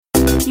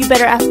You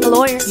better ask a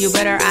lawyer. You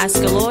better ask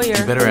a lawyer.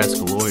 You better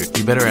ask a lawyer.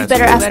 You better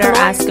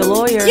ask a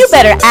lawyer. You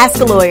better ask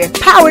a lawyer.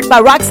 Powered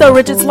by Roxell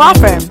Richards Law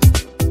Firm.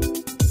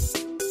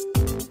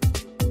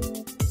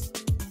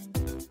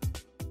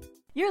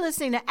 You're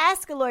listening to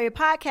Ask a Lawyer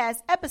Podcast,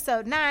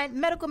 Episode 9,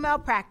 Medical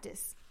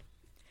Malpractice.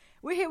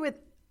 We're here with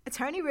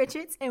Attorney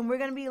Richards, and we're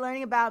going to be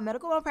learning about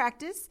medical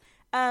malpractice,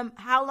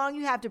 how long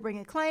you have to bring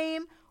a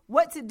claim,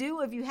 what to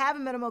do if you have a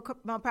medical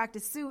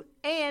malpractice suit,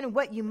 and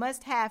what you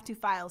must have to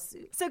file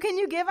suit. So can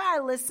you give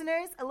our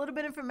listeners a little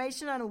bit of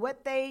information on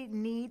what they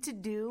need to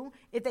do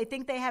if they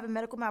think they have a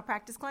medical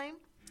malpractice claim?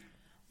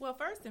 Well,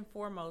 first and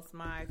foremost,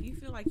 if you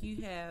feel like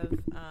you have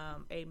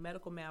a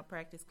medical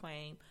malpractice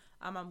claim,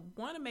 I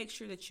want to make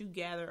sure that you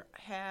gather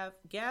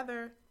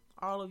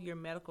all of your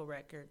medical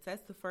records.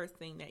 That's the first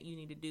thing that you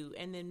need to do.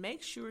 And then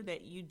make sure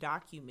that you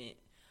document.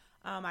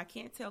 I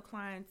can't tell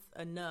clients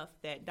enough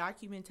that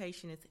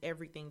documentation is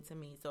everything to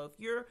me. So if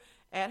you're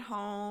at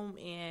home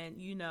and,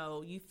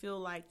 you feel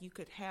like you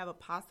could have a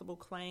possible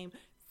claim,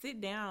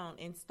 sit down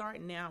and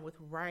start now with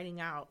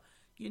writing out,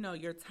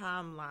 your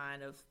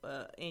timeline of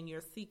and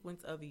your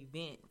sequence of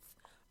events.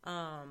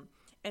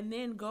 And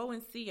then go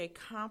and see a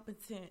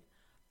competent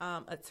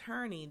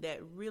attorney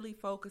that really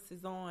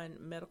focuses on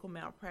medical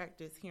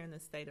malpractice here in the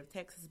state of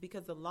Texas,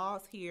 because the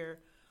laws here,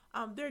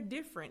 they're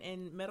different,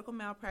 and medical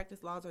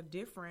malpractice laws are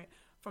different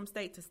from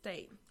state to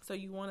state. So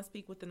you want to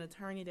speak with an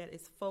attorney that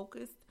is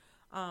focused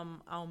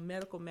on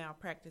medical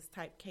malpractice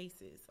type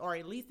cases, or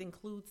at least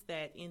includes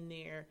that in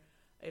their,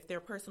 if they're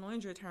a personal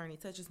injury attorney,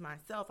 such as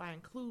myself, I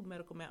include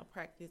medical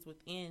malpractice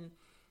within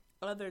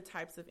other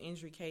types of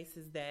injury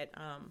cases that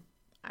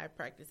I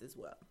practice as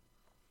well.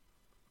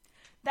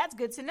 That's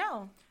good to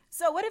know.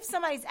 So what if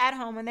somebody's at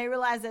home and they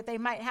realize that they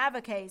might have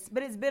a case,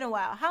 but it's been a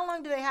while? How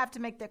long do they have to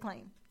make their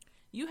claim?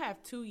 You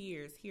have 2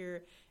 years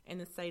here in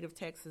the state of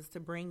Texas to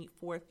bring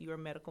forth your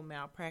medical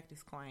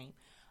malpractice claim.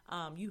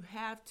 You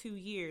have 2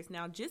 years.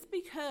 Now, just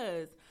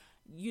because,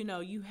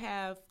 you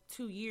have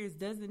 2 years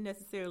doesn't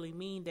necessarily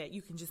mean that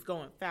you can just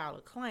go and file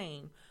a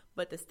claim.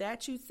 But the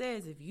statute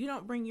says if you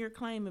don't bring your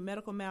claim in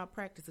medical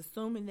malpractice,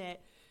 assuming that,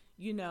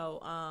 you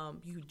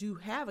do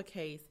have a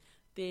case,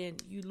 then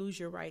you lose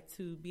your right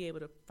to be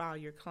able to file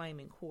your claim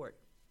in court.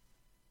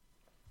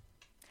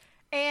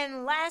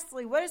 And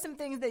lastly, what are some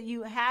things that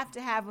you have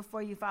to have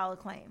before you file a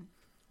claim?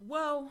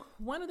 Well,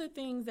 one of the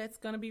things that's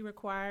going to be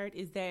required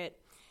is that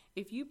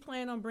if you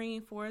plan on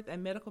bringing forth a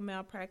medical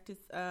malpractice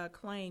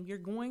claim, you're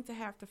going to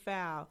have to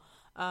file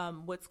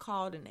what's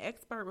called an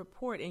expert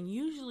report. And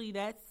usually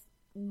that's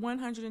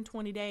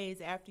 120 days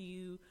after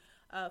you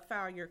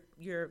file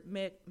your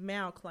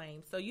mal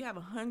claim. So you have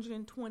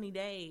 120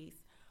 days,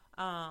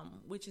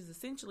 which is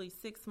essentially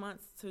 6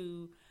 months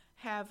to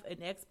have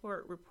an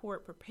expert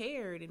report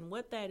prepared. And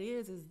what that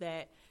is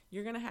that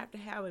you're going to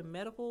have a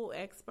medical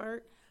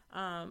expert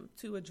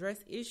to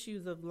address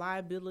issues of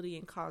liability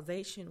and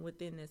causation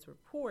within this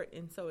report.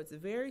 And so it's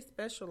very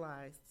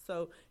specialized.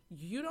 So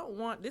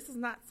this is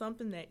not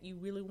something that you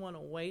really want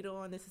to wait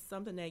on. This is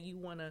something that you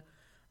want to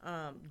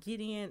get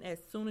in as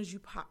soon as you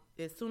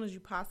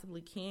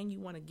possibly can. You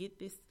want to get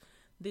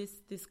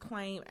this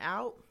claim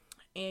out,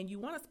 and you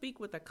want to speak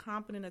with a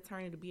competent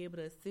attorney to be able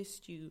to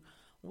assist you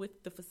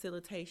with the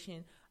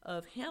facilitation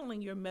of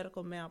handling your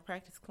medical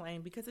malpractice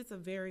claim, because it's a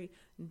very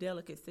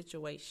delicate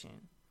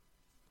situation.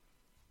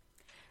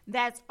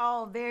 That's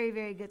all very,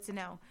 very good to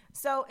know.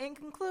 So in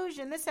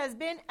conclusion, this has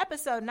been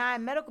Episode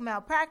 9, Medical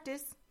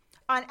Malpractice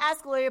on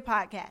Ask a Lawyer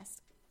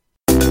Podcast.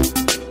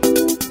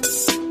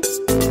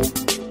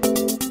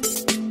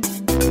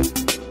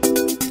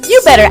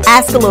 You better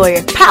ask a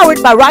lawyer.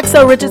 Powered by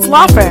Roxell Richards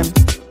Law Firm.